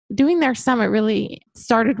doing their summit really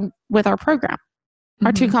started with our program,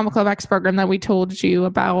 our 2 Comma Club X program that we told you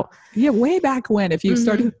about. Yeah, way back when, if you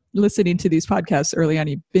started listening to these podcasts early on,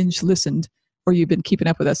 you binge listened or you've been keeping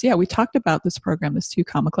up with us. Yeah, we talked about this program, this 2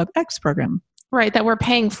 Comma Club X program. Right, that we're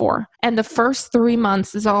paying for. And the first 3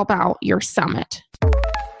 months is all about your summit.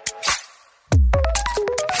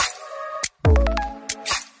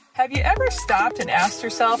 Have you ever stopped and asked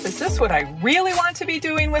yourself, is this what I really want to be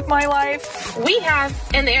doing with my life? We have,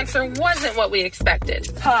 and the answer wasn't what we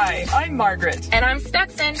expected. Hi, I'm Margaret. And I'm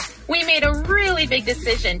Stetson. We made a really big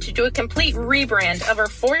decision to do a complete rebrand of our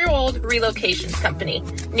 4-year-old relocations company.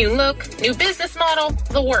 New look, new business model,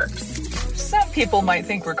 the works. Some people might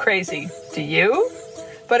think we're crazy. Do you?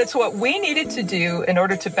 But it's what we needed to do in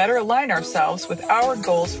order to better align ourselves with our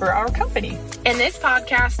goals for our company. In this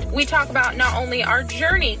podcast, we talk about not only our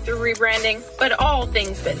journey through rebranding, but all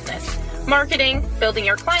things business. Marketing, building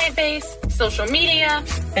your client base, social media.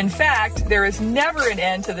 In fact, there is never an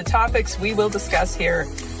end to the topics we will discuss here.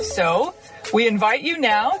 So, we invite you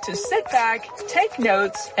now to sit back, take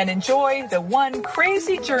notes, and enjoy the One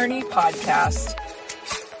Crazy Journey podcast.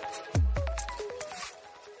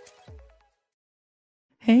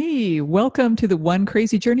 Hey, welcome to the One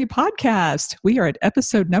Crazy Journey podcast. We are at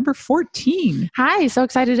episode number 14. Hi, so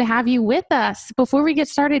excited to have you with us. Before we get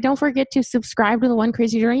started, don't forget to subscribe to the One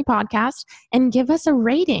Crazy Journey podcast and give us a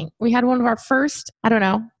rating. We had one of our first,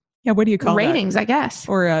 Yeah, what do you call ratings, that? I guess.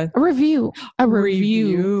 Or a review. A review.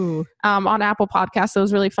 review. On Apple Podcasts. So it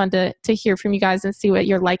was really fun to hear from you guys and see what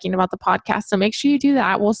you're liking about the podcast. So make sure you do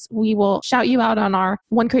that. We will shout you out on our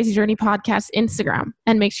One Crazy Journey podcast Instagram,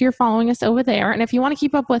 and make sure you're following us over there. And if you want to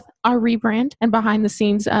keep up with our rebrand and behind the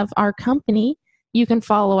scenes of our company, you can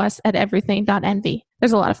follow us at everything.envy.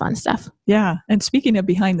 There's a lot of fun stuff. Yeah. And speaking of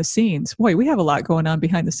behind the scenes, boy, we have a lot going on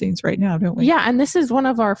behind the scenes right now, don't we? Yeah. And this is one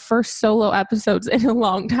of our first solo episodes in a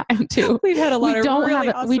long time too. We've had a lot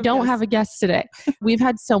We don't have a guest today. We've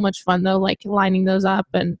had so much fun though, like lining those up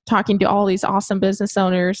and talking to all these awesome business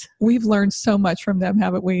owners. We've learned so much from them,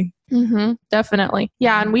 haven't we? Mm-hmm, definitely.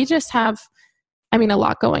 Yeah. And we just have, a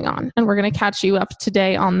lot going on, and we're going to catch you up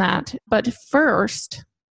today on that. But first,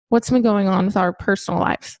 what's been going on with our personal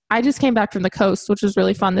lives? I just came back from the coast, which was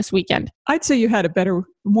really fun this weekend. I'd say you had a better,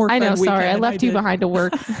 more fun weekend. Sorry, I left you behind to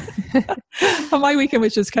work. Well, my weekend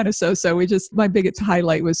was just kind of so-so. My biggest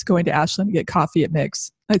highlight was going to Ashland to get coffee at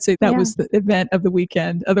Mix. I'd say that was the event of the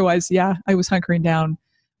weekend. Otherwise, I was hunkering down,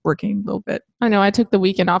 working a little bit. I know, I took the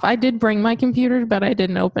weekend off. I did bring my computer, but I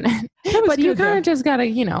didn't open it. But you kind of just got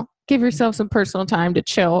to, give yourself some personal time to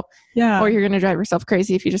chill. Yeah. Or you're going to drive yourself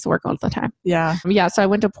crazy if you just work all the time. Yeah. Yeah. So I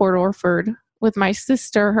went to Port Orford with my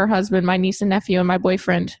sister, her husband, my niece and nephew, and my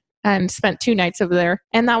boyfriend, and spent 2 nights over there.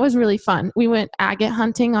 And that was really fun. We went agate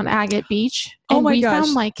hunting on Agate Beach. And we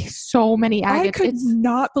found so many agates. I could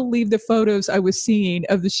not believe the photos I was seeing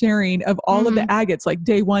of the sharing of all of the agates, like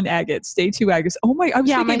day 1 agates, day 2 agates. Oh my, I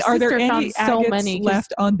was thinking, are there any agates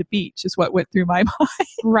left on the beach is what went through my mind.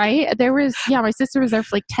 Right? There was, my sister was there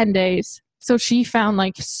for like 10 days. So she found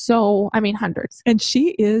hundreds. And she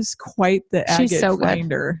is quite the agate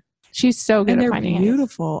finder. She's so good at finding agates. They're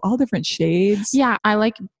beautiful, all different shades. Yeah, I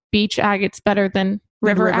like beach agates better than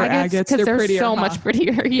river agates because they're prettier, so much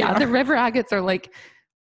prettier. Yeah, the river agates are like...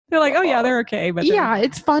 They're like, oh yeah, they're okay. But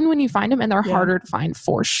it's fun when you find them, and they're harder to find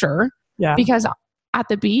for sure. Yeah. Because at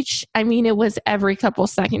the beach, it was every couple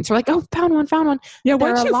seconds. We're like, oh, found one. Yeah,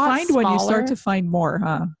 once you find one, you start to find more,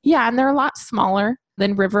 huh? Yeah, and they're a lot smaller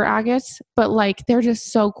than river agates, but they're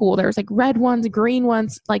just so cool. There's red ones, green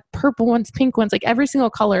ones, purple ones, pink ones, every single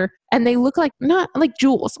color. And they look not like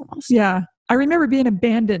jewels almost. Yeah. I remember being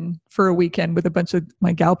abandoned for a weekend with a bunch of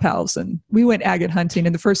my gal pals, and we went agate hunting.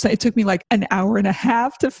 And the first time, it took me an hour and a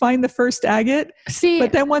half to find the first agate.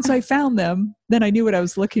 But then once I found them, then I knew what I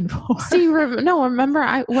was looking for. Remember,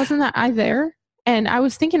 I wasn't there. And I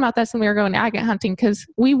was thinking about this when we were going agate hunting, because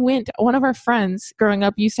one of our friends growing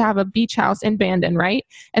up used to have a beach house in Bandon, right?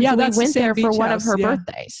 And so we went there for one of her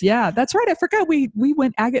birthdays. Yeah, that's right. I forgot we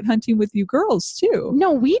went agate hunting with you girls too.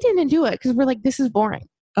 No, we didn't do it because we're like, this is boring.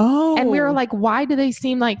 Oh. And we were like, why do they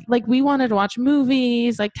seem like we wanted to watch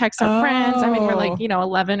movies, text our friends. We're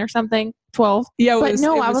 11 or something, 12. Yeah, I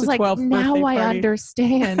was like, now I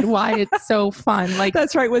understand why it's so fun.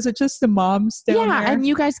 That's right. Was it just the moms down there? Yeah, and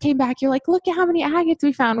you guys came back. You're like, look at how many agates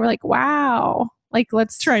we found. We're like, wow.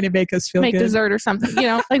 Let's trying to make us feel make good. Dessert or something.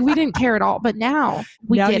 We didn't care at all. But now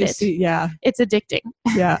we get it. See, yeah. It's addicting.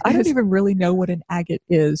 Yeah. I don't even really know what an agate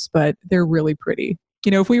is, but they're really pretty.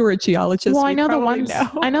 If we were a geologist, I know the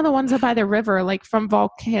ones up by the river, from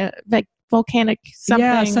volcanic something.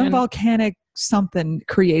 Yeah, volcanic something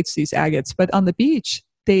creates these agates. But on the beach,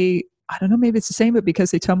 I don't know, maybe it's the same, but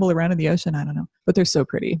because they tumble around in the ocean, I don't know. But they're so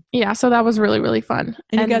pretty. Yeah, so that was really, really fun.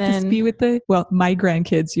 And you got to be with my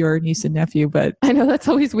grandkids, your niece and nephew, but I know that's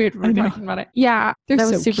always weird when we're talking about it. Yeah, that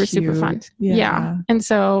was super, super fun. Yeah. And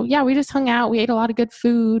so, we just hung out. We ate a lot of good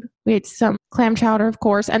food. We ate some clam chowder, of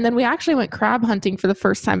course. And then we actually went crab hunting for the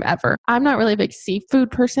first time ever. I'm not really a big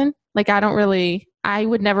seafood person. Like, I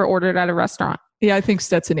would never order it at a restaurant. Yeah, I think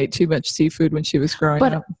Stetson ate too much seafood when she was growing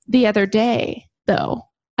up. But the other day, though,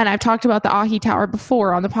 and I've talked about the ahi tower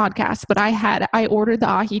before on the podcast, but I ordered the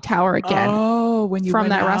ahi tower again. Oh, when you from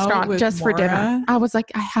that restaurant just for dinner. I was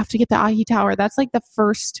like, I have to get the ahi tower. That's like the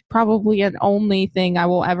first, probably and only thing I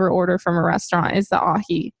will ever order from a restaurant is the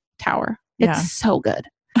ahi tower. It's so good.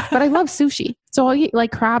 But I love sushi. So I'll eat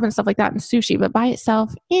like crab and stuff like that and sushi, but by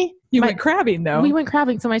itself, You went crabbing though. We went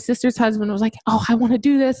crabbing. So my sister's husband was like, oh, I want to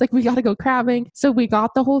do this. Like, we got to go crabbing. So we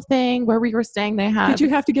got the whole thing where we were staying. Did you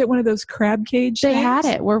have to get one of those crab cage They things? had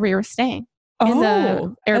it where we were staying. In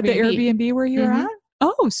the Airbnb. At the Airbnb where you were at?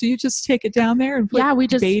 Oh, so you just take it down there and put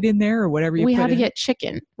bait in there or whatever you put in? We had to get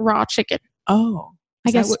chicken, raw chicken. Oh.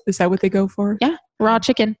 Is that what they go for? Yeah, raw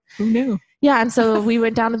chicken. Who knew? Yeah, and so we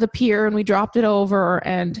went down to the pier and we dropped it over,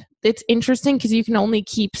 and it's interesting because you can only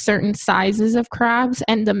keep certain sizes of crabs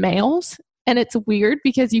and the males, and it's weird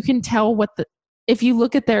because you can tell if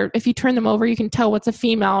you turn them over, you can tell what's a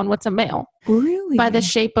female and what's a male. Really? By the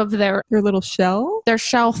shape of their little shell? Their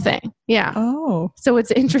shell thing. Yeah. Oh. So it's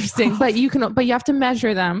interesting, but you have to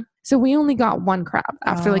measure them. So we only got one crab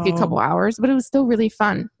after like a couple hours, but it was still really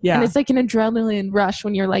fun. Yeah. And it's like an adrenaline rush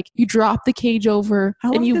when you're like, you drop the cage over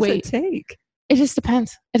and you wait. How long does it take? It just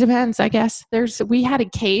depends. It depends, I guess. We had a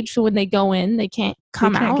cage, so when they go in, they can't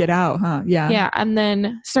come out. They can't get out, huh? Yeah. Yeah. And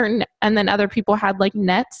then other people had like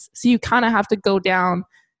nets. So you kind of have to go down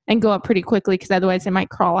and go up pretty quickly because otherwise they might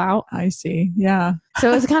crawl out. I see. Yeah.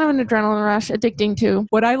 So it was kind of an adrenaline rush, addicting too.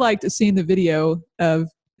 What I liked is seeing the video of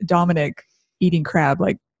Dominic eating crab,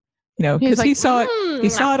 like, because he saw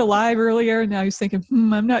it alive earlier, and now he's thinking,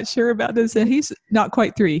 I'm not sure about this. And he's not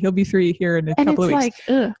quite 3. He'll be 3 here in a couple of weeks.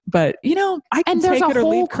 But I can take it or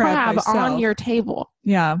leave crab myself. On your table.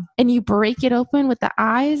 Yeah. And you break it open with the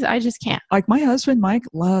eyes. I just can't. Like my husband, Mike,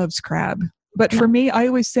 loves crab. But for me, I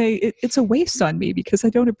always say it's a waste on me because I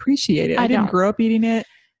don't appreciate it. I didn't grow up eating it.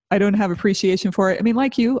 I don't have appreciation for it. I mean,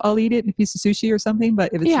 like you, I'll eat it in a piece of sushi or something,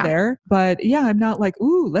 but if it's there. But yeah, I'm not like,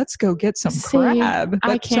 ooh, let's go get some crab.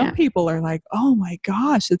 But some people are like, oh my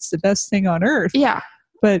gosh, it's the best thing on earth. Yeah.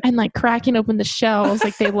 And like cracking open the shells,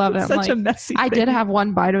 like they love it. Such a messy thing. I did have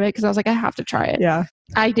one bite of it because I was like, I have to try it. Yeah.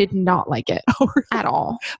 I did not like it at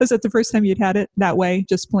all. Was that the first time you'd had it that way,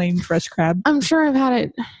 just plain fresh crab? I'm sure I've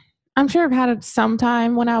had it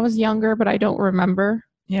sometime when I was younger, but I don't remember.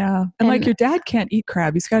 Yeah. And like your dad can't eat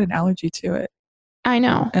crab. He's got an allergy to it. I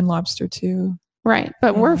know. And lobster too. Right.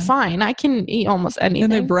 But we're fine. I can eat almost anything.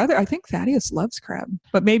 And their brother, I think Thaddeus loves crab.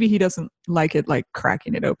 But maybe he doesn't like it like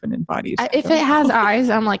cracking it open in bodies. If it has eyes,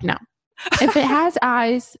 I'm like, no. If it has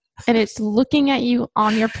eyes and it's looking at you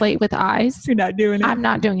on your plate with eyes, you're not doing it. I'm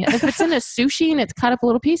not doing it. If it's in a sushi and it's cut up a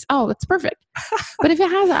little piece, that's perfect. But if it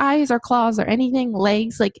has eyes or claws or anything,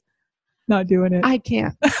 legs, like, not doing it. I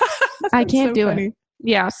can't. I can't do it.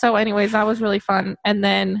 Yeah. So anyways, that was really fun. And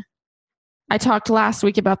then I talked last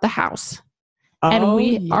week about the house. And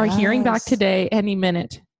we are hearing back today any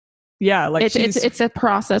minute. Yeah. Like it's a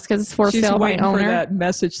process because it's for sale by owner. She's waiting for that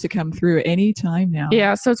message to come through any time now.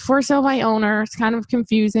 Yeah. So it's for sale by owner. It's kind of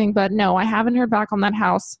confusing, but no, I haven't heard back on that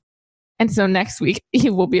house. And so next week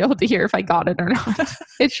you will be able to hear if I got it or not.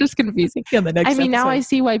 It's just confusing. Yeah, the next episode. Now I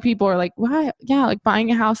see why people are like, "What? Yeah, like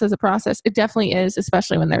buying a house is a process." It definitely is,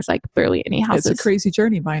 especially when there's like barely any houses. It's a crazy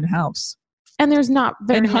journey buying a house. And there's not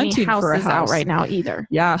very many houses out right now either.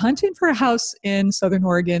 Yeah, hunting for a house in Southern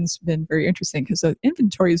Oregon's been very interesting because the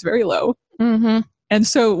inventory is very low. Mm-hmm. And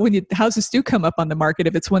so when houses do come up on the market,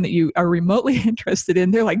 if it's one that you are remotely interested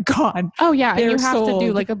in, they're like gone. Oh yeah, and you have to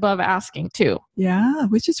do like above asking too. Yeah,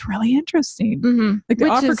 which is really interesting. Mm-hmm. Like the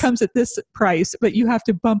offer comes at this price, but you have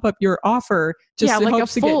to bump up your offer just in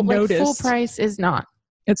hopes to get noticed. Full price is not.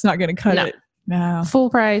 It's not going to cut it. No.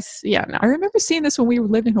 Full price. Yeah, no. I remember seeing this when we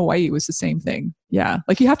lived in Hawaii. It was the same thing. Yeah.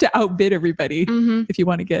 Like you have to outbid everybody if you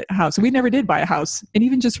want to get a house. We never did buy a house. And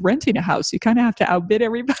even just renting a house, you kind of have to outbid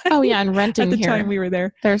everybody. Oh yeah. And renting at the here. time we were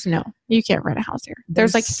there. You can't rent a house here.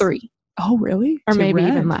 There's like 3. Oh, really? Or maybe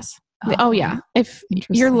even less. Oh yeah. If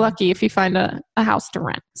you're lucky if you find a house to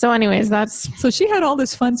rent. So anyways, so she had all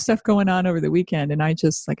this fun stuff going on over the weekend. And I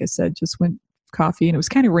just, like I said, just went coffee, and it was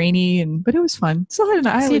kind of rainy, but it was fun. So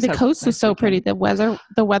the coast was so pretty. The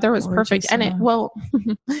weather was perfect, and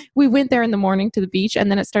we went there in the morning to the beach, and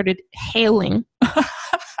then it started hailing,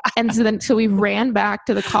 and so we ran back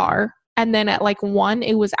to the car, And then at like 1,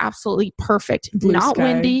 it was absolutely perfect. Not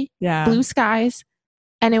windy, blue skies.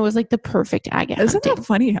 And it was like the perfect agate hunting. Isn't that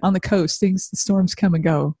funny? On the coast, the storms come and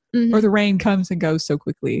go, or the rain comes and goes so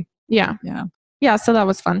quickly. Yeah. So that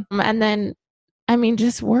was fun. And then, I mean,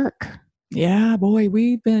 just work. Yeah, boy,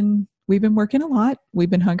 we've been working a lot.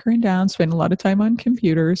 We've been hunkering down, spending a lot of time on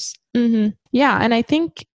computers. Yeah. And I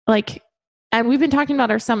think and we've been talking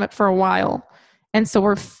about our summit for a while. And so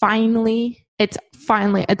it's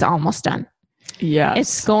almost done. Yes.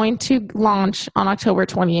 It's going to launch on October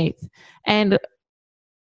 28th. And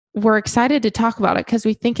we're excited to talk about it because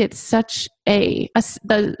we think it's such the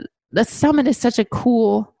summit is such a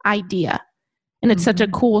cool idea. And it's such a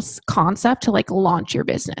cool concept to like launch your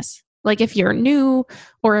business. Like if you're new,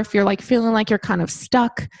 or if you're like feeling like you're kind of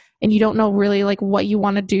stuck and you don't know really like what you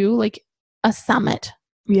want to do, like a summit.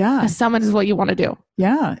 Yeah. A summit is what you want to do.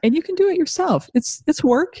 Yeah. And you can do it yourself. It's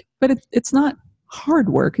work, but it's not hard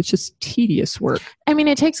work. It's just tedious work. I mean,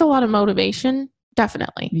 it takes a lot of motivation.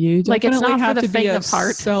 Definitely. You definitely it's not have for the to be faint a of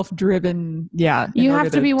heart. Self-driven. Yeah. You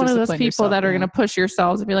have to be one of those people that are going to push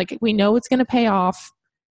yourselves and be like, we know it's going to pay off.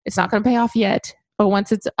 It's not going to pay off yet, but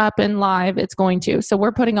once it's up and live, it's going to. So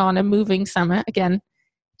we're putting on a moving summit again,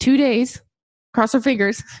 2 days, cross our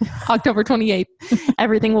fingers, October 28th,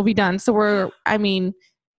 everything will be done. So we're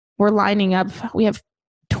lining up. We have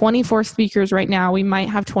 24 speakers right now. We might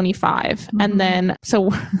have 25. And then, so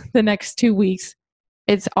the next 2 weeks,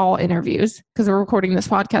 it's all interviews because we're recording this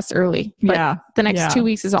podcast early. But the next 2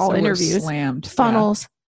 weeks is all interviews, slammed. funnels,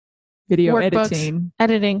 video workbooks,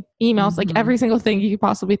 editing, emails, like every single thing you could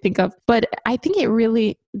possibly think of. But I think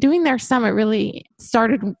doing their summit really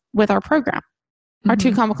started with our program, our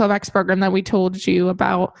 2 Comma Club X program that we told you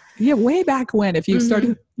about. Yeah, way back when, if you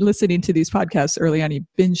started listening to these podcasts early on, you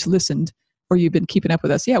binge listened, or you've been keeping up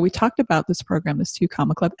with us. Yeah, we talked about this program, this 2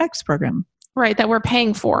 Comma Club X program. Right, that we're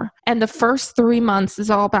paying for. And the first 3 months is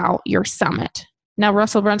all about your summit. Now,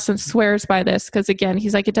 Russell Brunson swears by this because, again,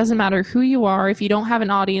 he's like, it doesn't matter who you are. If you don't have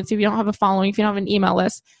an audience, if you don't have a following, if you don't have an email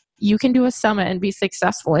list, you can do a summit and be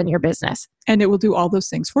successful in your business. And it will do all those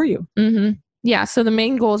things for you. Yeah, so the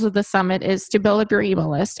main goals of the summit is to build up your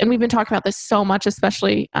email list. And we've been talking about this so much,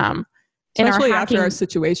 especially after our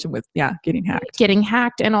situation with getting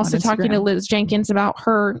hacked, and also talking to Liz Jenkins about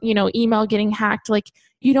her email getting hacked. Like,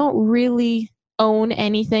 you don't really own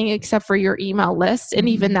anything except for your email list. And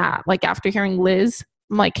even that, like after hearing Liz,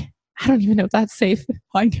 I'm like, I don't even know if that's safe.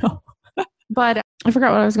 I know. But I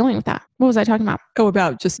forgot what I was going with that. What was I talking about?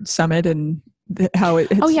 About just summit and how it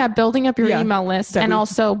building up your email list and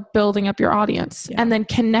also building up your audience and then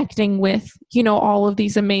connecting with all of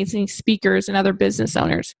these amazing speakers and other business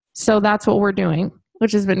owners. So that's what we're doing,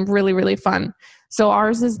 which has been really, really fun. So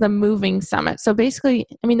ours is the moving summit. So basically,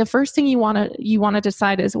 I mean, the first thing you want to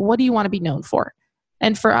decide is, what do you want to be known for?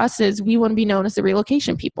 And for us is, we want to be known as the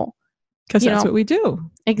relocation people. Because that's what we do.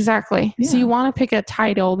 Exactly. Yeah. So you want to pick a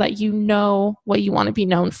title that what you want to be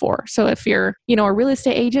known for. So if you're, a real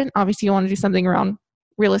estate agent, obviously you want to do something around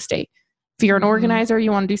real estate. If you're an organizer,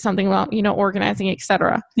 you want to do something about, organizing,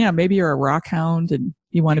 etc. Yeah, maybe you're a rock hound and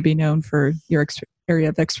you want to be known for your area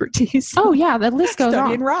of expertise. Oh yeah, the list goes on.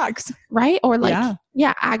 Studying rocks. Right? Or like,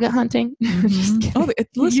 agate hunting. The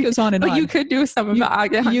list goes on and on. You could do something about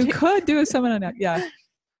agate hunting. You could do something on that, yeah.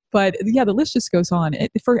 But the list just goes on.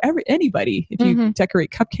 For anybody, if you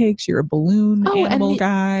decorate cupcakes, you're a balloon animal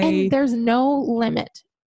guy. And there's no limit.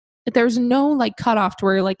 There's no like cutoff to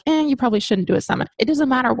where you're like, you probably shouldn't do a summit. It doesn't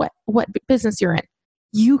matter what business you're in.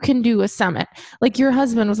 You can do a summit. Like your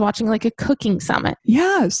husband was watching like a cooking summit.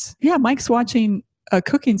 Yes. Yeah. Mike's watching a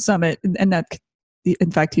cooking summit, and that,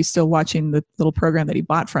 in fact, he's still watching the little program that he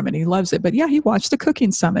bought from it. He loves it. But yeah, he watched the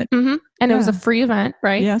cooking summit. And it was a free event,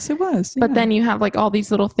 right? Yes, it was. But then you have like all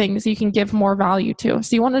these little things you can give more value to.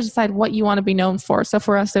 So you want to decide what you want to be known for. So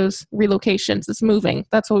for us, those relocations, it's moving.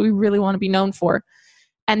 That's what we really want to be known for.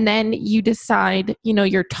 And then you decide,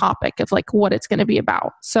 your topic of like what it's going to be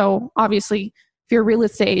about. So obviously, if you're a real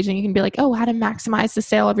estate agent, you can be like, how to maximize the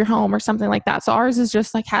sale of your home or something like that. So ours is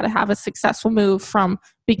just like how to have a successful move from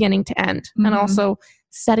beginning to end. And also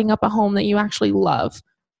setting up a home that you actually love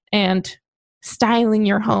and styling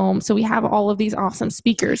your home. So we have all of these awesome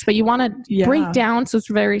speakers, but you want to break down so it's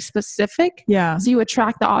very specific. Yeah. So you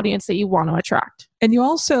attract the audience that you want to attract. And you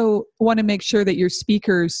also want to make sure that your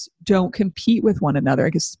speakers don't compete with one another,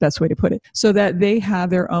 I guess is the best way to put it, so that they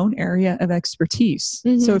have their own area of expertise.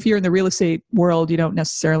 So if you're in the real estate world, you don't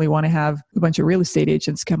necessarily want to have a bunch of real estate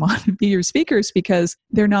agents come on and be your speakers because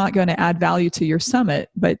they're not going to add value to your summit.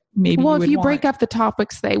 But maybe if you break up the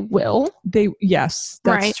topics, they will. Yes,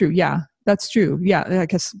 that's true. Yeah, that's true. Yeah, I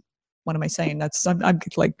guess what am I saying? I'm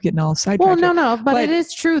like getting all sidetracked. Well, no, but it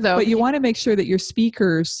is true though. But you want to make sure that your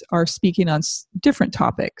speakers are speaking on different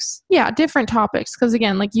topics. Yeah, different topics. Because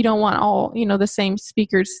again, like you don't want all, the same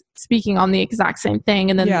speakers speaking on the exact same thing.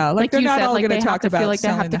 And then like you said, like they have to feel like they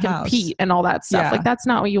have to compete and all that stuff. Yeah. Like that's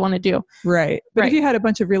not what you want to do. Right. But if you had a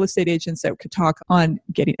bunch of real estate agents that could talk on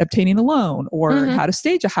obtaining a loan or how to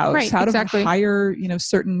stage a house, how to hire,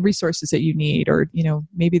 certain resources that you need, or,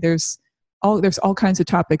 maybe there's all kinds of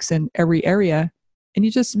topics in every area, and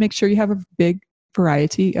you just make sure you have a big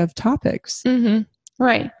variety of topics. Mm-hmm.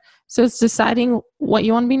 Right. So it's deciding what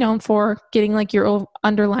you want to be known for, getting like your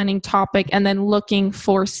underlining topic, and then looking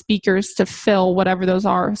for speakers to fill whatever those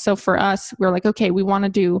are. So for us, we're like, okay, we want to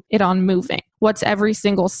do it on moving. What's every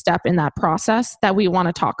single step in that process that we want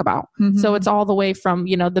to talk about? Mm-hmm. So it's all the way from,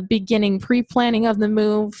 the beginning pre-planning of the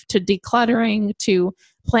move to decluttering to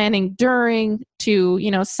planning during to,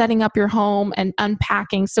 setting up your home and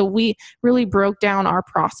unpacking. So we really broke down our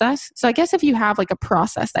process. So I guess if you have like a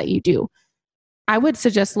process that you do, I would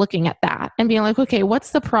suggest looking at that and being like, okay,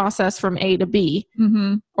 what's the process from A to B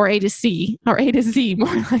or A to C or A to Z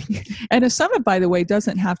more like. And a summit, by the way,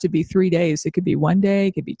 doesn't have to be 3 days. It could be 1 day,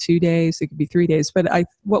 it could be 2 days, it could be 3 days. But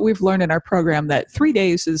what we've learned in our program that 3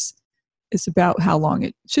 days is about how long.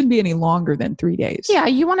 It shouldn't be any longer than 3 days. Yeah,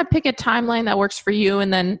 you want to pick a timeline that works for you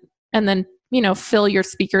and then fill your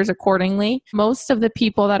speakers accordingly. Most of the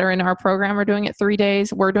people that are in our program are doing it 3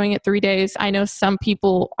 days. We're doing it 3 days. I know some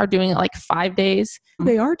people are doing it like 5 days.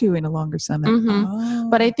 They are doing a longer summit. Mm-hmm. Oh.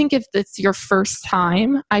 But I think if it's your first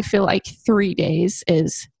time, I feel like 3 days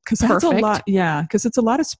is perfect. That's a lot. Yeah, because it's a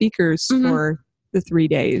lot of speakers for the 3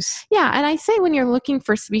 days. Yeah, and I say when you're looking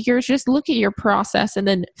for speakers, just look at your process and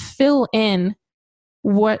then fill in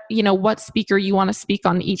what speaker you want to speak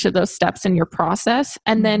on each of those steps in your process.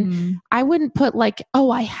 And then I wouldn't put like,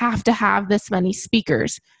 I have to have this many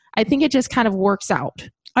speakers. I think it just kind of works out.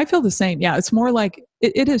 I feel the same. Yeah. It's more like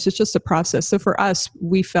it is. It's just a process. So for us,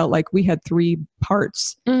 we felt like we had 3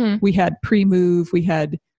 parts. Mm-hmm. We had pre-move, we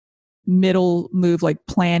had middle move, like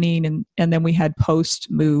planning, and then we had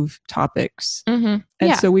post-move topics. Mm-hmm.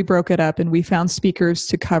 And so we broke it up and we found speakers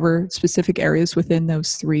to cover specific areas within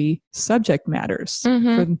those 3 subject matters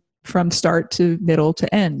from start to middle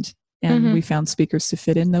to end. And we found speakers to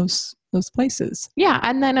fit in those places. Yeah.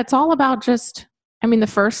 And then it's all about the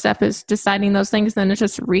first step is deciding those things. Then it's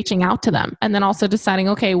just reaching out to them. And then also deciding,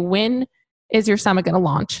 okay, when is your summit going to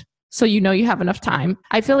launch? So you have enough time.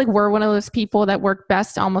 I feel like we're one of those people that work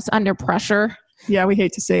best almost under pressure. Yeah, we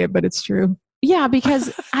hate to say it, but it's true. Yeah,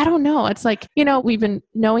 because I don't know. It's like, we've been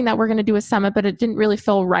knowing that we're going to do a summit, but it didn't really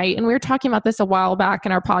feel right. And we were talking about this a while back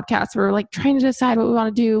in our podcast. We were like trying to decide what we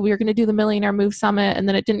want to do. We were going to do the Millionaire Move Summit, and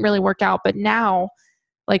then it didn't really work out. But now,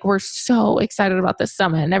 like, we're so excited about this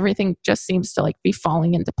summit and everything just seems to like be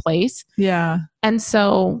falling into place. Yeah. And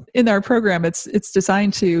so in our program, it's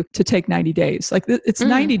designed to take 90 days. Like it's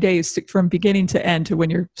 90 days from beginning to end to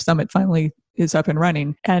when your summit finally is up and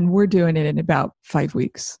running. And we're doing it in about 5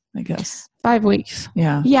 weeks, I guess. 5 weeks.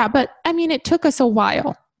 Yeah. Yeah. But it took us a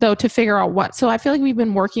while though to figure out what. So I feel like we've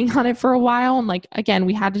been working on it for a while. And like, again,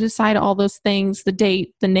 we had to decide all those things, the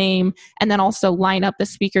date, the name, and then also line up the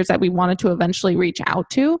speakers that we wanted to eventually reach out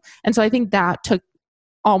to. And so I think that took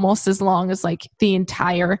almost as long as like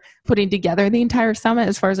putting together the entire summit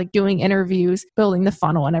as far as like doing interviews, building the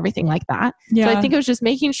funnel and everything like that. Yeah. So I think it was just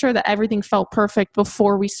making sure that everything felt perfect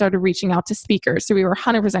before we started reaching out to speakers. So we were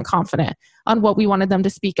 100% confident on what we wanted them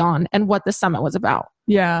to speak on and what the summit was about.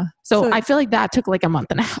 Yeah. So I feel like that took like a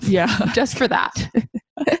month and a half. Yeah. Just for that.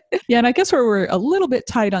 Yeah. And I guess where we're a little bit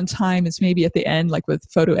tight on time is maybe at the end, like with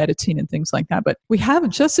photo editing and things like that. But we have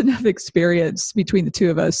just enough experience between the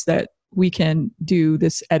two of us that we can do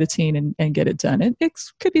this editing and get it done. It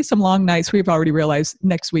could be some long nights. We've already realized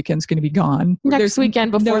next weekend's going to be gone. Next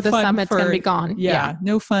weekend before the summit's going to be gone. Yeah.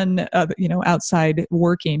 No fun, outside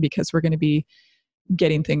working because we're going to be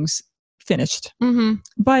getting things finished. Mm-hmm.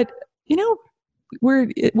 But,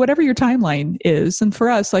 whatever your timeline is. And for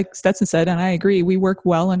us, like Stetson said, and I agree, we work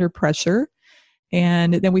well under pressure.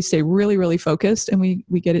 And then we stay really, really focused and we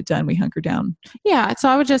get it done. We hunker down. Yeah. So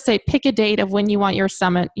I would just say pick a date of when you want your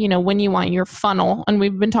summit, when you want your funnel. And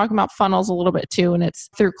we've been talking about funnels a little bit too, and it's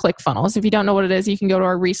through ClickFunnels. If you don't know what it is, you can go to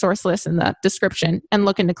our resource list in the description and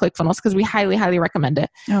look into ClickFunnels because we highly, highly recommend it.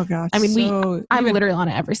 Oh gosh. I mean, I'm literally on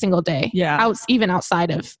it every single day. Yeah. Even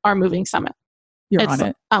outside of our moving summit. You're on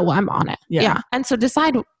it. Oh, well, I'm on it. Yeah. And so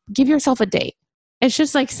give yourself a date. It's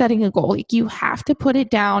just like setting a goal. Like you have to put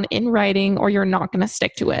it down in writing or you're not going to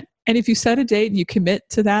stick to it. And if you set a date and you commit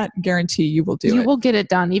to that, guarantee you will do it. You will get it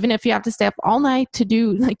done. Even if you have to stay up all night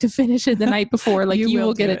to finish it the night before, like you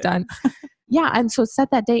will get it done. yeah. And so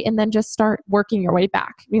set that date and then just start working your way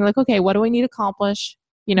back. Being like, okay, what do I need to accomplish,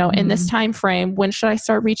 in this time frame? When should I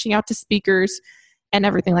start reaching out to speakers and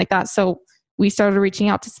everything like that? So we started reaching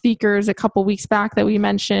out to speakers a couple weeks back that we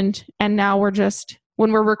mentioned. And now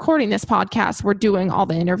when we're recording this podcast, we're doing all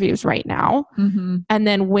the interviews right now. And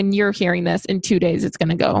then when you're hearing this in 2 days, it's going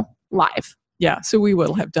to go live. Yeah. So we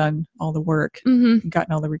will have done all the work and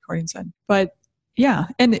gotten all the recordings done. But yeah.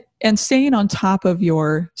 And staying on top of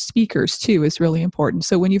your speakers too is really important.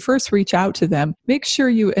 So when you first reach out to them, make sure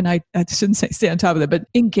and I shouldn't say stay on top of them, but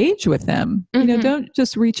engage with them. Don't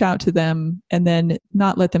just reach out to them and then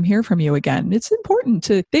not let them hear from you again. It's important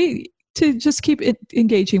to just keep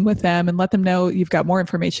engaging with them and let them know you've got more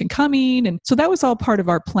information coming. And so that was all part of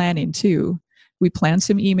our planning too. We planned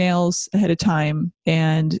some emails ahead of time.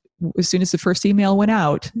 And as soon as the first email went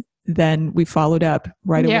out, then we followed up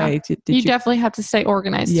right away. Did you definitely have to stay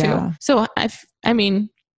organized too. So I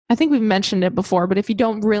think we've mentioned it before, but if you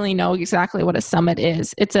don't really know exactly what a summit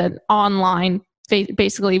is, it's an online,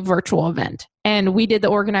 basically virtual event. And we did the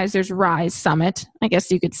Organizers Rise Summit, I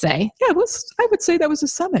guess you could say. Yeah, I would say that was a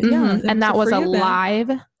summit. Yeah, and that was a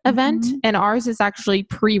live event. And ours is actually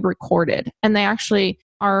pre-recorded. And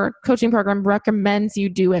our coaching program recommends you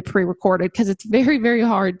do it pre-recorded because it's very, very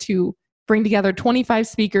hard to bring together 25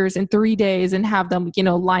 speakers in 3 days and have them,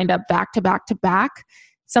 lined up back to back to back.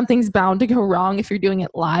 Something's bound to go wrong if you're doing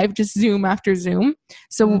it live, just Zoom after Zoom.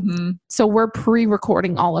 So we're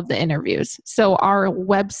pre-recording all of the interviews. So our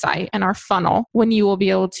website and our funnel, when you will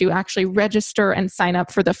be able to actually register and sign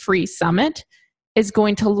up for the free summit, is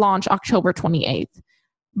going to launch October 28th.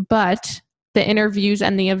 But the interviews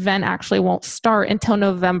and the event actually won't start until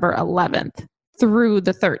November 11th through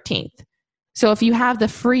the 13th. So if you have the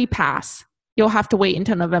free pass, you'll have to wait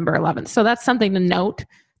until November 11th. So that's something to note,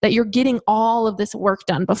 that you're getting all of this work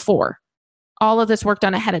done ahead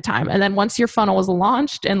of time. And then once your funnel is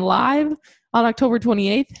launched and live on October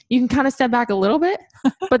 28th, you can kind of step back a little bit,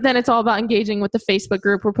 but then it's all about engaging with the Facebook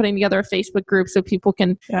group. We're putting together a Facebook group so people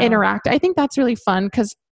can interact. I think that's really fun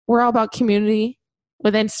because we're all about community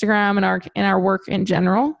with Instagram and our work in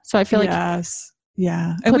general. So I feel like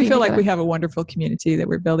yeah. And we feel like we have a wonderful community that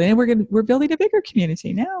we're building, and we're building a bigger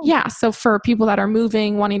community now. Yeah. So for people that are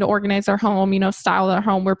moving, wanting to organize their home, style their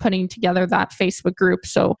home, we're putting together that Facebook group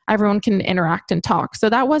so everyone can interact and talk. So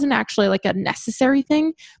that wasn't actually like a necessary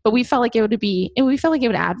thing, but we felt like it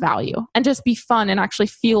would add value and just be fun and actually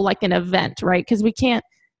feel like an event, right? Because we can't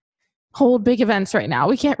hold big events right now.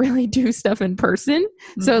 We can't really do stuff in person.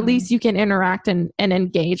 So at least you can interact and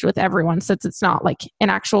engage with everyone since it's not like an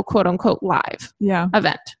actual quote unquote live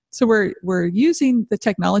event. So we're using the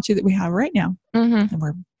technology that we have right now and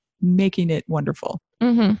we're making it wonderful.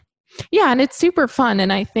 Yeah. And it's super fun.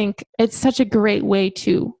 And I think it's such a great way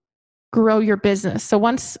to grow your business. So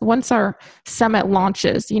once our summit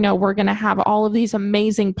launches, we're going to have all of these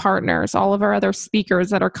amazing partners, all of our other speakers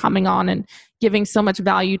that are coming on and giving so much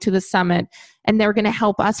value to the summit, and they're going to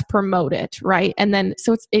help us promote it, right? And then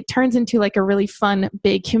so it turns into like a really fun,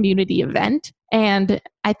 big community event. And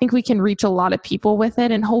I think we can reach a lot of people with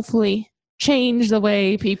it and hopefully change the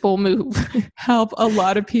way people move. Help a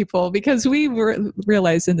lot of people, because we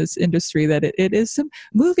realize in this industry that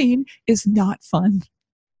moving is not fun.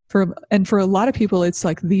 For a lot of people, it's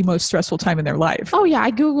like the most stressful time in their life. Oh yeah,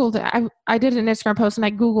 I Googled it. I did an Instagram post and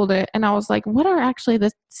I Googled it and I was like, what are actually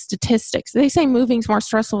the statistics? They say moving's more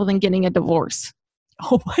stressful than getting a divorce.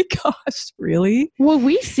 Oh my gosh, really? Well,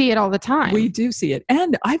 we see it all the time. We do see it.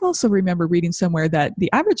 And I've also remember reading somewhere that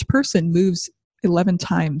the average person moves 11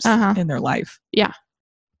 times in their life. Yeah.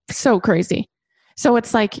 So crazy. So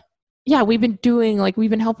it's like, yeah, we've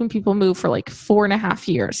been helping people move for like 4.5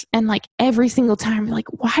 years. And like every single time, like,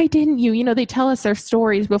 why didn't you? They tell us their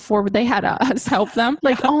stories before they had us help them.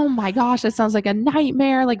 Like, oh my gosh, that sounds like a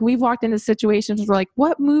nightmare. Like we've walked into situations where we're like,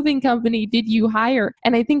 what moving company did you hire?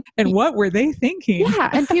 And I think... And what were they thinking? Yeah.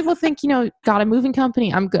 And people think, got a moving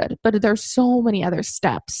company, I'm good. But there's so many other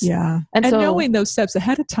steps. Yeah. And so knowing those steps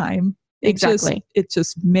ahead of time, it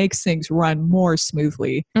just makes things run more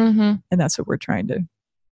smoothly. And that's what we're trying to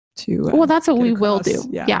well, that's what we will do.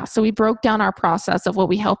 Yeah. So we broke down our process of what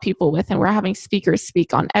we help people with, and we're having speakers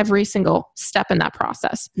speak on every single step in that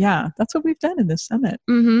process. Yeah. That's what we've done in this summit.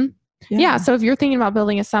 Yeah. So if you're thinking about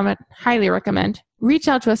building a summit, highly recommend. Reach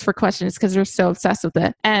out to us for questions because we're so obsessed with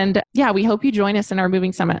it. And yeah, we hope you join us in our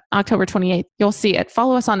moving summit, October 28th. You'll see it.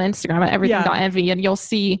 Follow us on Instagram at everything.envy and you'll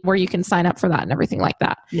see where you can sign up for that and everything like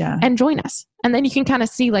that. Yeah. And join us. And then you can kind of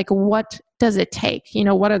see like, what does it take? You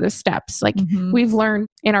know, what are the steps? Like we've learned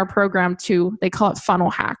in our program too, they call it funnel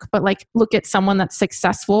hack, but like look at someone that's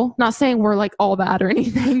successful. Not saying we're like all that or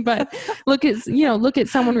anything, but look at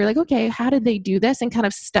someone where you're like, okay, how did they do this? And kind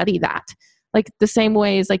of study that. Like the same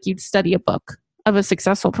way as like you'd study a book of a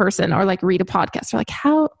successful person, or like read a podcast, or like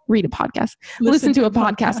listen to a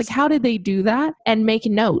podcast. Like how did they do that? And make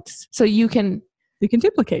notes so you can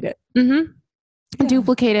duplicate it.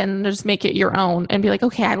 Duplicate it and just make it your own and be like,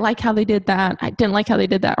 okay, I like how they did that. I didn't like how they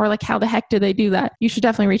did that. Or like, how the heck did they do that? You should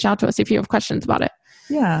definitely reach out to us if you have questions about it.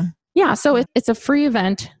 Yeah. So it's a free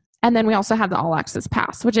event. And then we also have the All Access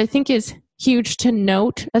Pass, which I think is huge to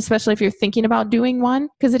note, especially if you're thinking about doing one,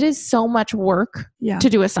 because it is so much work to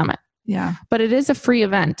do a summit. Yeah. But it is a free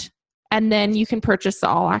event. And then you can purchase the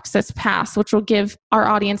All Access Pass, which will give our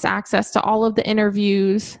audience access to all of the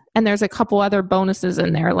interviews. And there's a couple other bonuses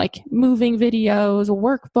in there, like moving videos, a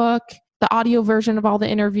workbook, the audio version of all the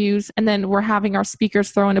interviews. And then we're having our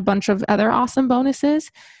speakers throw in a bunch of other awesome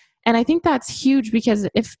bonuses. And I think that's huge because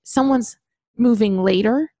if someone's moving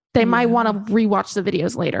later, they might want to rewatch the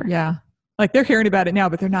videos later. Yeah. Like they're hearing about it now,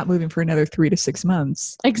 but they're not moving for another 3 to 6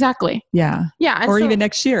 months. Exactly. Yeah. Yeah. Or even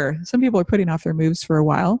next year. Some people are putting off their moves for a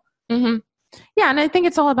while. Yeah. And I think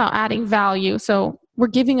it's all about adding value. So we're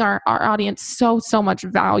giving our audience so much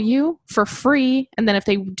value for free. And then if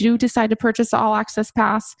they do decide to purchase the All Access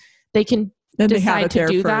Pass, they can decide to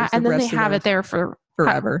do that. And then they have it there for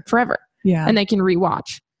forever. Yeah. And they can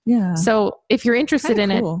rewatch. Yeah. So if you're interested in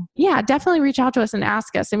it, definitely reach out to us and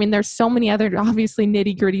ask us. I mean, there's so many other obviously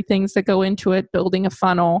nitty gritty things that go into it, building a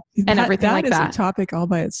funnel and everything like that. That is a topic all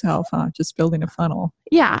by itself, huh? Just building a funnel.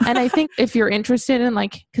 Yeah. And I think if you're interested in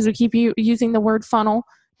like, because we keep using the word funnel,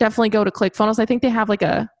 definitely go to ClickFunnels. I think they have like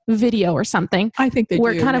a video or something. I think they do.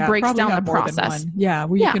 Where it kind of breaks Probably down the process. Yeah.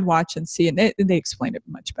 Where you can watch and see, and they explain it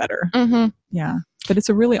much better. Yeah. But it's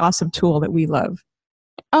a really awesome tool that we love.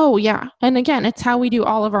 Oh, yeah. And again, it's how we do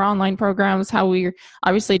all of our online programs, how we're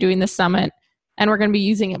obviously doing the summit, and we're going to be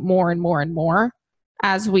using it more and more and more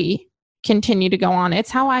as we continue to go on. It's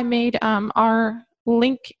how I made our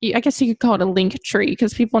link. I guess you could call it a link tree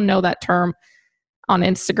because people know that term on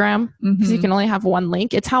Instagram because you can only have one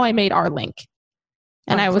link. It's how I made our link.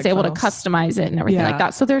 And I was able to customize it and everything like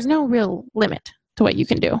that. So there's no real limit to what you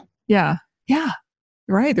can do. Yeah. Yeah.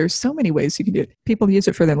 Right. There's so many ways you can do it. People use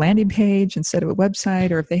it for their landing page instead of a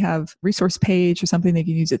website, or if they have resource page or something, they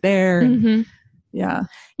can use it there. And yeah.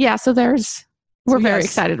 Yeah. So we're very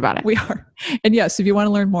excited about it. We are. And yes, if you want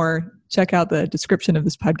to learn more, check out the description of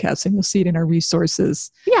this podcast and you'll see it in our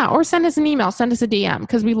resources. Yeah. Or send us an email, send us a DM,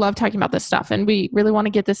 because we love talking about this stuff. And we really want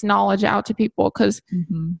to get this knowledge out to people because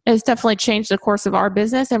it's definitely changed the course of our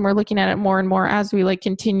business. And we're looking at it more and more as we like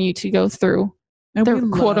continue to go through the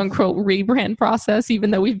quote unquote rebrand process,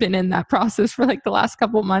 even though we've been in that process for like the last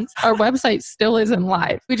couple of months. Our website still isn't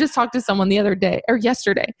live. We just talked to someone the other day or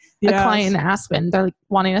yesterday, a client in Aspen. They're like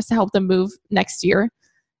wanting us to help them move next year.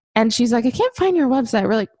 And she's like, I can't find your website.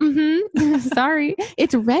 We're like, sorry,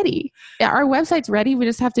 it's ready. Yeah, our website's ready. We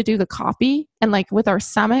just have to do the copy. And like with our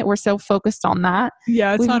summit, we're so focused on that.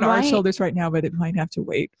 Yeah, it's on our shoulders right now, but it might have to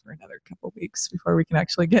wait for another couple of weeks before we can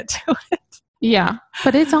actually get to it. Yeah,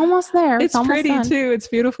 but it's almost there. It's pretty done. Too. It's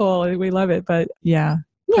beautiful. We love it. But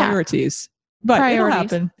priorities. But it'll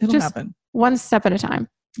happen. It'll happen. One step at a time.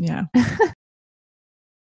 Yeah.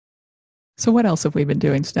 So what else have we been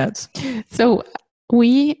doing, Stets? So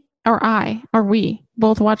we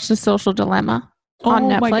both watched The Social Dilemma on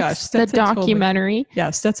Netflix. My gosh, the documentary.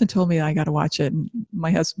 Stetson told me I got to watch it. And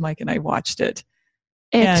my husband Mike and I watched it.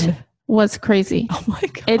 It was crazy. Oh my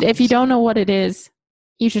God. If you don't know what it is,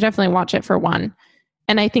 you should definitely watch it for one.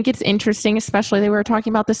 And I think it's interesting, especially they were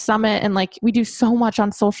talking about the summit and like we do so much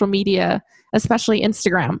on social media, especially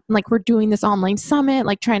Instagram. Like we're doing this online summit,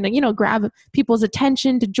 like trying to, grab people's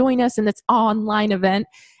attention to join us in this online event.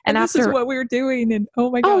 And this is what we're doing. And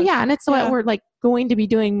oh my God. Oh yeah. And it's what we're like going to be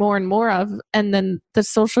doing more and more of. And then The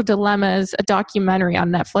Social Dilemma is a documentary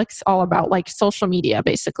on Netflix all about like social media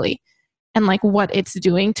basically and like what it's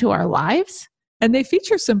doing to our lives. And they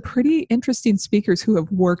feature some pretty interesting speakers who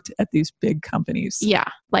have worked at these big companies. Yeah,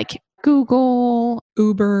 like Google,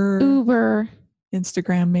 Uber,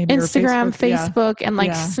 Instagram, maybe. Instagram, Facebook, and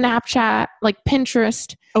like Snapchat, like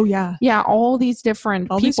Pinterest. Oh, yeah. Yeah, all these different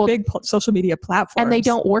people. All these big social media platforms. And they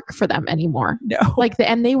don't work for them anymore. No.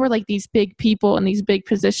 And they were like these big people in these big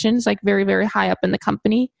positions, like very, very high up in the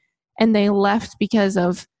company. And they left because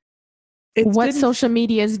of what social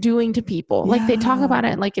media is doing to people. Like they talk about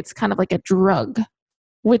it like it's kind of like a drug,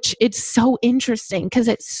 which it's so interesting because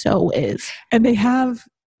it so is. And they have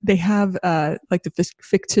like the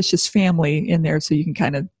fictitious family in there so you can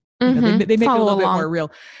kind of You know, they make it a Follow little along. bit more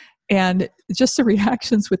real. And just the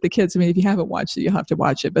reactions with the kids. I mean, if you haven't watched it, you'll have to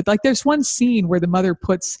watch it. But like there's one scene where the mother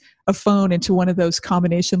puts a phone into one of those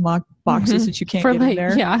combination lock boxes that you can't get in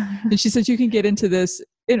there. Yeah. And she says, you can get into this.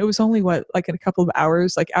 And it was only like in a couple of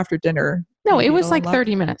hours, like after dinner. No, it was like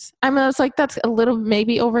 30 minutes. I mean, it's like, that's a little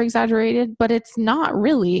maybe over exaggerated, but it's not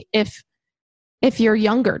really if you're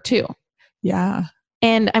younger too. Yeah.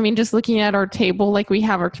 And I mean, just looking at our table, like we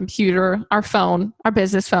have our computer, our phone, our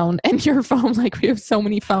business phone, and your phone, like we have so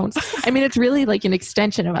many phones. I mean, it's really like an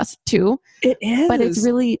extension of us too. It is. But it's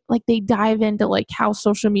really like they dive into like how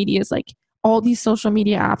social media is like all these social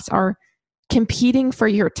media apps are competing for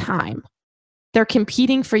your time. They're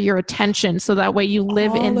competing for your attention. So that way you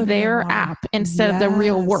live in their app instead of the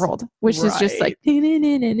real world, which is just like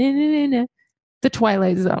the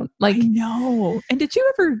Twilight Zone. Like, I know. And did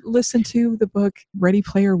you ever listen to the book Ready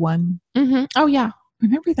Player One? Mm-hmm. Oh yeah.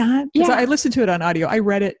 Remember that? Yeah. I listened to it on audio. I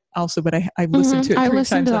read it also, but I listened to it 3 times on audio. I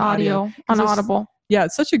listened to the audio on Audible. Yeah,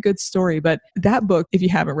 it's such a good story. But that book, if you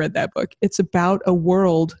haven't read that book, it's about a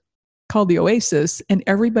world called the Oasis, and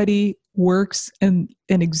everybody works and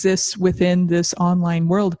exists within this online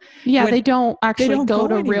world. Yeah, they don't actually go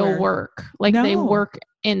to real work. Like they work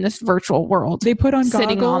in this virtual world. They put on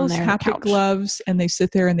goggles, haptic gloves, and they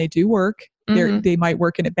sit there and they do work. They might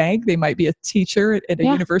work in a bank. They might be a teacher at a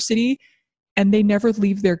university, and they never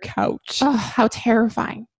leave their couch. Oh, how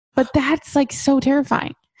terrifying. But that's like so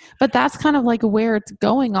terrifying. But that's kind of like where it's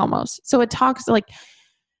going almost. So it talks like,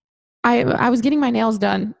 I was getting my nails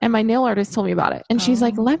done and my nail artist told me about it. And she's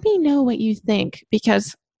like, let me know what you think,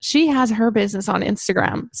 because she has her business on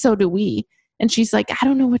Instagram. So do we. And she's like, I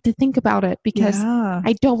don't know what to think about it because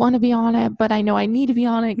I don't want to be on it, but I know I need to be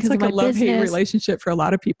on it because of my business. It's like a love-hate relationship for a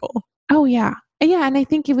lot of people. Oh, yeah. Yeah. And I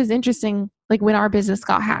think it was interesting, like when our business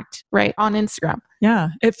got hacked, right, on Instagram. Yeah.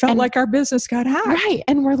 It felt like our business got hacked. Right.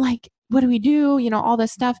 And we're like, what do we do? You know, all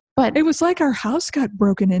this stuff. But it was like our house got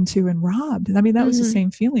broken into and robbed. I mean, that was the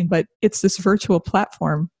same feeling, but it's this virtual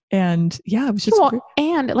platform. And yeah, it was just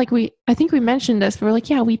and like I think we mentioned this, but we're like,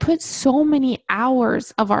 yeah, we put so many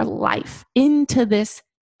hours of our life into this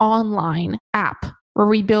online app where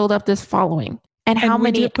we build up this following. And how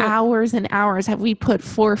many hours and hours have we put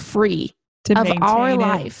for free of our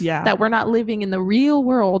life that we're not living in the real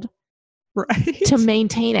world to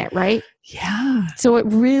maintain it, right? Yeah. So it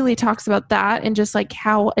really talks about that and just like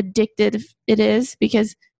how addicted it is,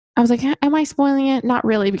 because I was like, am I spoiling it? Not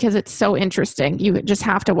really, because it's so interesting. You just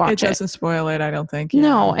have to watch it. It doesn't spoil it, I don't think. Yeah.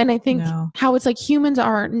 No. And I think how it's like humans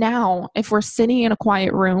are now, if we're sitting in a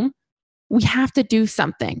quiet room, we have to do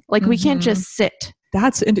something. Like we can't just sit.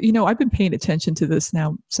 And I've been paying attention to this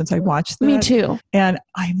now since I watched that. Me too. And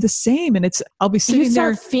I'm the same. And I'll be sitting there. You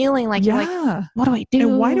start feeling like, you're like, what do I do?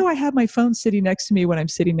 And why do I have my phone sitting next to me when I'm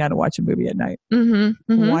sitting down to watch a movie at night?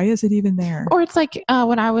 Why is it even there? Or it's like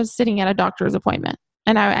when I was sitting at a doctor's appointment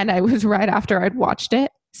and I was right after I'd watched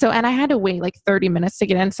it. So, and I had to wait like 30 minutes to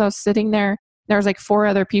get in. So I was sitting there. There was like 4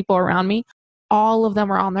 other people around me. All of them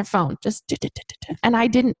were on their phone. And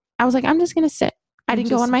I was like, I'm just going to sit. I didn't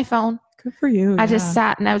go on my phone. Good for you. I just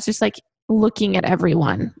sat and I was just like looking at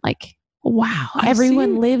everyone like, wow,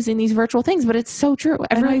 everyone lives in these virtual things, but it's so true.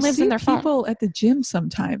 Everyone lives in their phone. People at the gym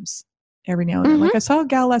sometimes, every now and then. Like I saw a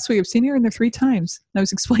gal last week. I've seen her in there 3 times. And I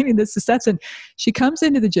was explaining this to Stetson. She comes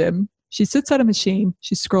into the gym. She sits at a machine.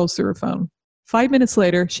 She scrolls through her phone. 5 minutes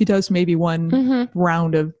later, she does maybe one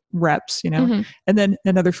round of reps, and then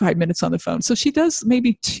another 5 minutes on the phone. So she does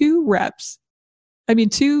maybe 2 reps. I mean,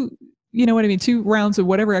 2 rounds of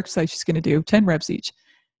whatever exercise she's going to do, 10 reps each.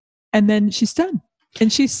 And then she's done.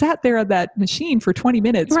 And she sat there at that machine for 20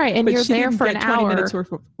 minutes. Right. And you're there for an hour. 20 minutes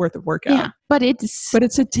worth of workout. Yeah. But it's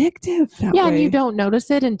addictive that way. And you don't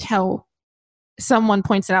notice it until someone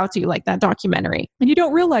points it out to you, like that documentary. And you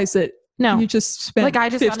don't realize it. No. You just spent 15 minutes. Like I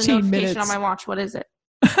just got a notification on my watch. What is it?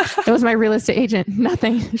 It was my real estate agent.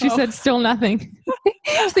 Nothing. She said still nothing.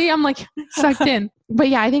 See, I'm like sucked in. But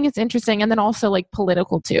yeah, I think it's interesting. And then also like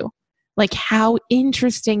political too. Like how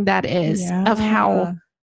interesting that is of how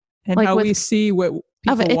and like how we see what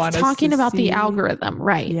people want us to see. It's talking about the algorithm,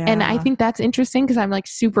 right? Yeah. And I think that's interesting because I'm like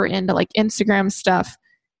super into like Instagram stuff,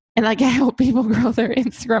 and like I help people grow their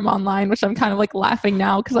Instagram online, which I'm kind of like laughing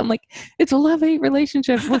now because I'm like it's a love-hate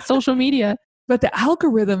relationship with social media. But the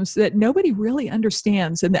algorithms that nobody really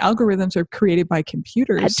understands, and the algorithms are created by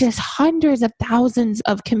computers. Just hundreds of thousands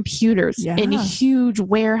of computers in huge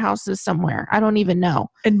warehouses somewhere. I don't even know.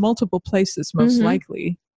 In multiple places, most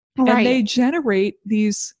likely. Right. And they generate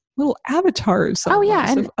these little avatars of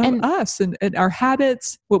us and our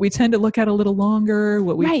habits, what we tend to look at a little longer.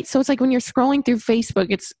 Right. So it's like when you're scrolling through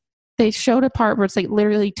Facebook, they showed a part where it's like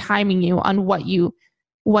literally timing you on what you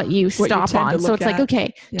what you stop on. So it's like,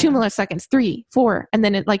 okay, 2 milliseconds, 3, 4, and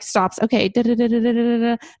then it like stops. Okay,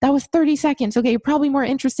 that was 30 seconds. Okay, you're probably more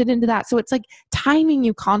interested into that. So it's like timing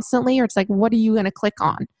you constantly, or it's like, what are you going to click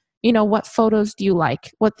on? You know, what photos do you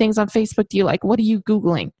like? What things on Facebook do you like? What are you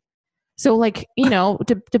Googling? So like, you know,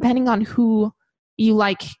 depending on who you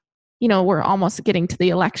like, you know, we're almost getting to the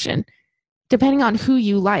election. Depending on who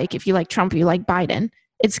you like, if you like Trump, you like Biden,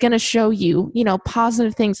 it's going to show you, you know,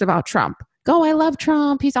 positive things about Trump. Go, I love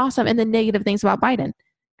Trump, he's awesome. And then negative things about Biden,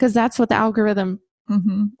 because that's what the algorithm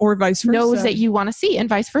or vice versa knows that you want to see, and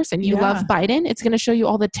vice versa. And you love Biden, it's going to show you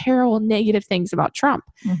all the terrible negative things about Trump.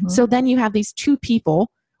 So then you have these two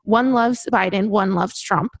people, one loves Biden, one loves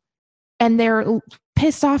Trump, and they're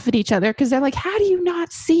pissed off at each other because they're like, how do you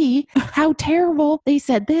not see how terrible they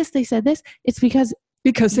said this? It's because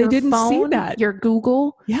they didn't see that. Your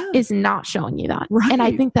Google is not showing you that. Right. And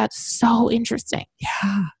I think that's so interesting.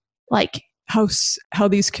 Yeah. Like how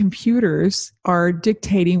these computers are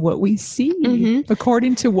dictating what we see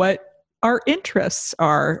according to what our interests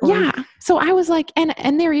are. So I was like,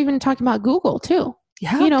 and they're even talking about Google too.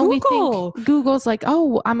 Yeah. You know, Google. we think Google's like,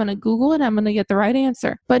 oh, I'm going to Google it. I'm going to get the right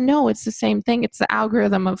answer. But no, it's the same thing. It's the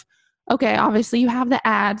algorithm of, okay, obviously you have the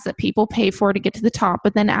ads that people pay for to get to the top.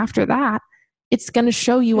 But then after that, it's going to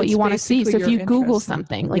show you what you want to see. So if you Google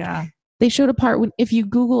something, like they showed a part when if you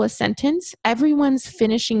Google a sentence, everyone's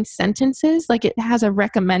finishing sentences, like it has a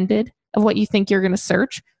recommended of what you think you're going to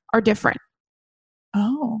search, are different.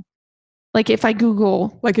 Oh. Like if I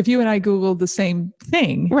Google... Like if you and I Googled the same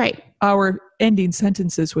thing, right, our ending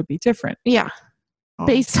sentences would be different. Yeah. Oh.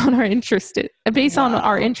 Based on our interest. On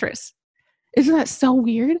our interests. Isn't that so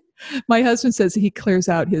weird? My husband says he clears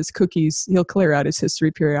out his cookies. He'll clear out his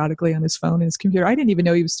history periodically on his phone and his computer. I didn't even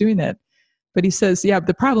know he was doing that. But he says,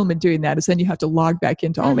 the problem in doing that is then you have to log back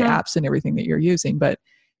into all the apps and everything that you're using. But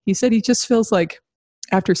he said he just feels like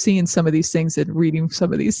after seeing some of these things and reading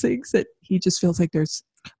some of these things that he just feels like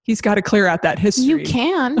he's got to clear out that history. You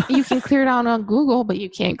can clear it out on Google, but you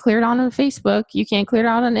can't clear it out on Facebook. You can't clear it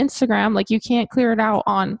out on Instagram. Like you can't clear it out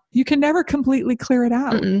on... You can never completely clear it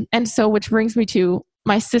out. And so, which brings me to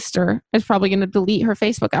my sister is probably going to delete her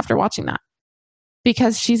Facebook after watching that.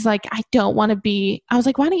 Because she's like, I don't want to be... I was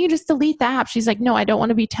like, why don't you just delete the app? She's like, no, I don't want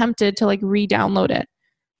to be tempted to like re-download it.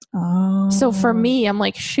 Oh. So for me, I'm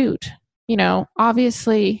like, shoot, you know,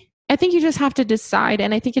 obviously... I think you just have to decide,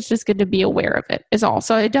 and I think it's just good to be aware of it is all.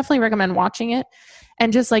 So I definitely recommend watching it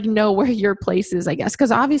and just like know where your place is, I guess. Because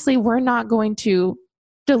obviously we're not going to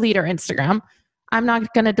delete our Instagram. I'm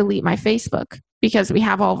not going to delete my Facebook because we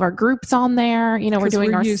have all of our groups on there. You know, we're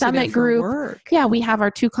doing our Summit group. Work. Yeah, we have our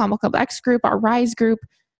 2 Combo Club X group, our Rise group.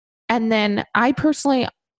 And then I personally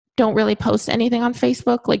don't really post anything on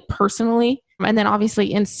Facebook, like personally. And then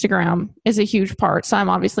obviously Instagram is a huge part. So I'm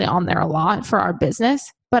obviously on there a lot for our business.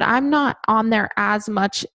 But I'm not on there as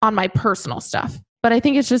much on my personal stuff. But I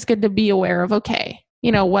think it's just good to be aware of, okay, you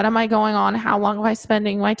know, what am I going on? How long am I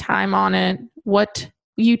spending my time on it? What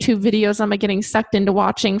YouTube videos am I getting sucked into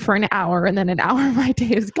watching for an hour, and then an hour of my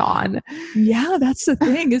day is gone? Yeah, that's the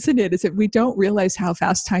thing, isn't it? Is that we don't realize how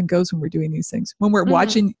fast time goes when we're doing these things. When we're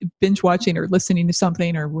watching, binge watching or listening to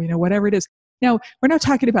something or, you know, whatever it is. Now, we're not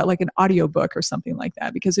talking about like an audiobook or something like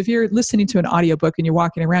that, because if you're listening to an audiobook and you're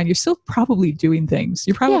walking around, you're still probably doing things.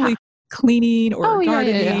 You're probably cleaning or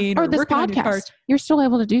gardening or this podcast. You're still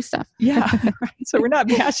able to do stuff. Yeah. Right. So we're not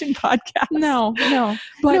bashing podcasts. No.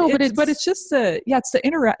 But it's just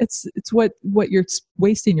it's what you're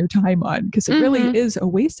wasting your time on, because it really is a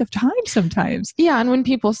waste of time sometimes. Yeah. And when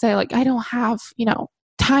people say like, I don't have, you know,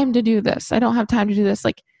 time to do this. I don't have time to do this.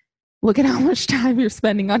 Like, look at how much time you're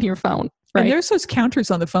spending on your phone. Right? And there's those counters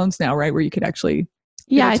on the phones now, right? Where you could actually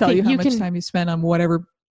tell you how much time you spend on whatever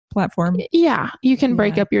platform. Yeah. You can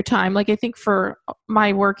break up your time. Like I think for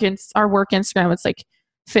my work, our work Instagram, it's like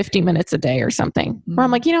 50 minutes a day or something. Where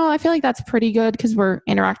I'm like, you know, I feel like that's pretty good because we're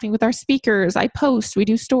interacting with our speakers. I post, we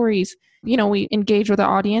do stories, you know, we engage with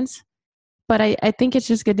our audience. But I think it's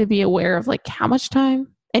just good to be aware of like how much time.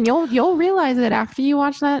 And you'll realize it after you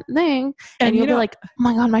watch that thing, and you'll be like, oh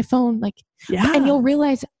my God, my phone. Like, and you'll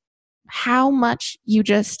realize how much you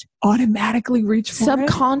just automatically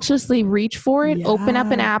subconsciously reach for it, open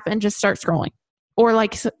up an app and just start scrolling. Or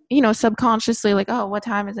like, you know, subconsciously like, oh, what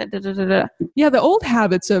time is it? Da, da, da, da. Yeah, the old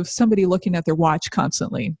habits of somebody looking at their watch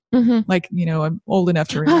constantly. Like, you know, I'm old enough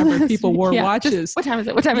to remember people wore watches. What time is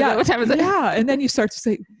it? What time is it? What time is it? Yeah, and then you start to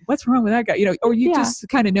say, what's wrong with that guy? You know, or you just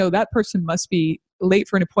kind of know that person must be late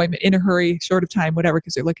for an appointment, in a hurry, short of time, whatever,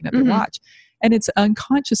 because they're looking at their watch. And it's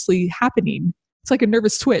unconsciously happening. It's like a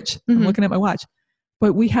nervous twitch. I'm looking at my watch.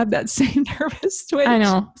 But we have that same nervous twitch. I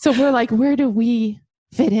know. So we're like, where do we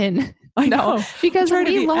fit in I know. Because we're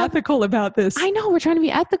trying to be ethical about this. I know, we're trying to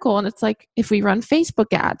be ethical. And it's like, if we run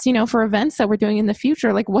Facebook ads, for events that we're doing in the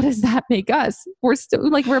future, like, what does that make us? We're still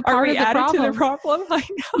like, we're part of the problem. To the problem? I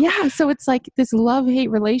know. Yeah. So it's like this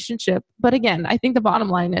love-hate relationship. But again, I think the bottom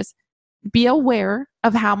line is be aware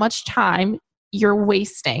of how much time you're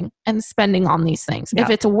wasting and spending on these things. Yeah. If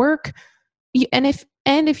it's work, and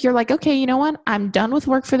if you're like, okay, you know what? I'm done with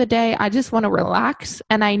work for the day. I just want to relax.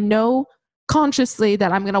 And I know consciously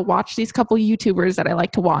that I'm going to watch these couple YouTubers that I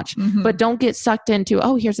like to watch, but don't get sucked into,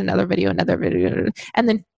 oh, here's another video. And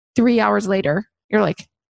then 3 hours later, you're like,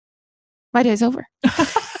 my day's over. So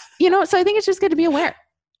I think it's just good to be aware.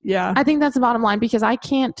 Yeah. I think that's the bottom line, because I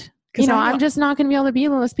can't, I'm just not going to be able to be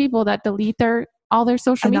those people that delete all their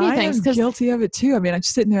social media things. I'm guilty of it too. I mean, I'm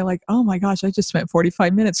just sitting there like, oh my gosh, I just spent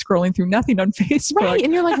 45 minutes scrolling through nothing on Facebook. Right.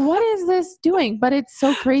 And you're like, what is this doing? But it's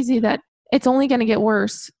so crazy that it's only going to get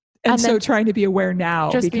worse. And so trying to be aware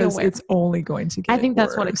now, because it's only going to get worse. I think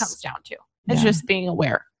that's what it comes down to. It's just being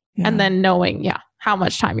aware and then knowing, how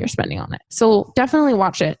much time you're spending on it. So definitely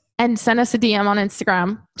watch it and send us a DM on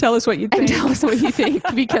Instagram. Tell us what you think. And tell us what you think,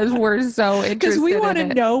 because we're so interested. Because we want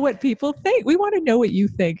to know what people think. We want to know what you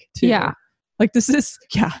think too. Yeah. Like this is,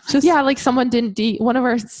 like someone one of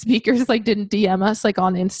our speakers didn't DM us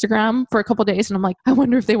on Instagram for a couple of days. And I'm like, I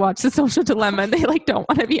wonder if they watch The Social Dilemma and they don't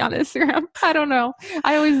want to be on Instagram. I don't know.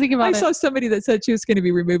 I always think about it. I saw somebody that said she was going to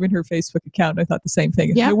be removing her Facebook account. I thought the same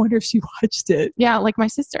thing. Yeah. I wonder if she watched it. Yeah. Like my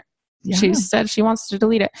sister. Yeah. She said she wants to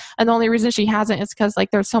delete it. And the only reason she hasn't is because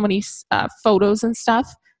there's so many photos and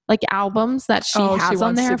stuff, albums that she has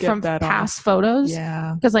on there from past photos.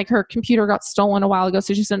 Yeah. Because her computer got stolen a while ago,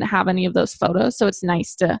 so she doesn't have any of those photos. So it's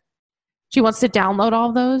nice she wants to download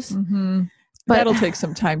all those. Mm-hmm. But that'll take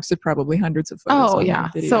some time, because it's probably hundreds of photos. Oh yeah.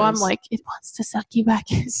 So I'm like, it wants to suck you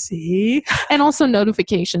back in. See? And also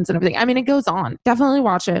notifications and everything. I mean, it goes on. Definitely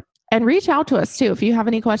watch it. And reach out to us too if you have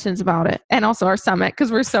any questions about it. And also our summit, because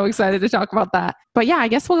we're so excited to talk about that. But yeah, I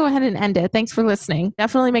guess we'll go ahead and end it. Thanks for listening.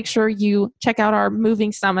 Definitely make sure you check out our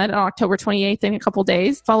moving summit on October 28th in a couple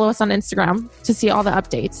days. Follow us on Instagram to see all the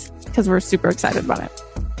updates, because we're super excited about it.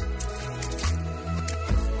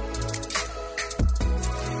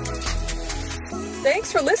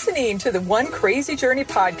 Thanks for listening to the One Crazy Journey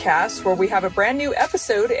podcast, where we have a brand new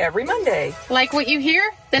episode every Monday. Like what you hear?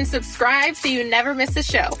 Then subscribe so you never miss a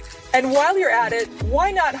show. And while you're at it,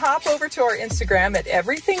 why not hop over to our Instagram at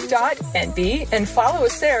everything.nb and follow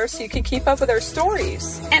us there so you can keep up with our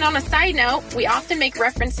stories. And on a side note, we often make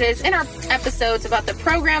references in our episodes about the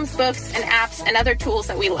programs, books, and apps and other tools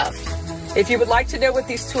that we love. If you would like to know what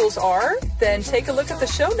these tools are, then take a look at the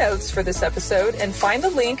show notes for this episode and find the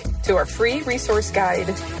link to our free resource guide.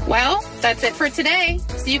 Well, that's it for today.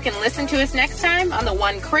 So you can listen to us next time on the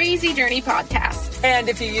One Crazy Journey podcast. And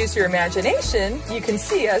if you use your imagination, you can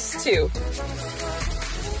see us too.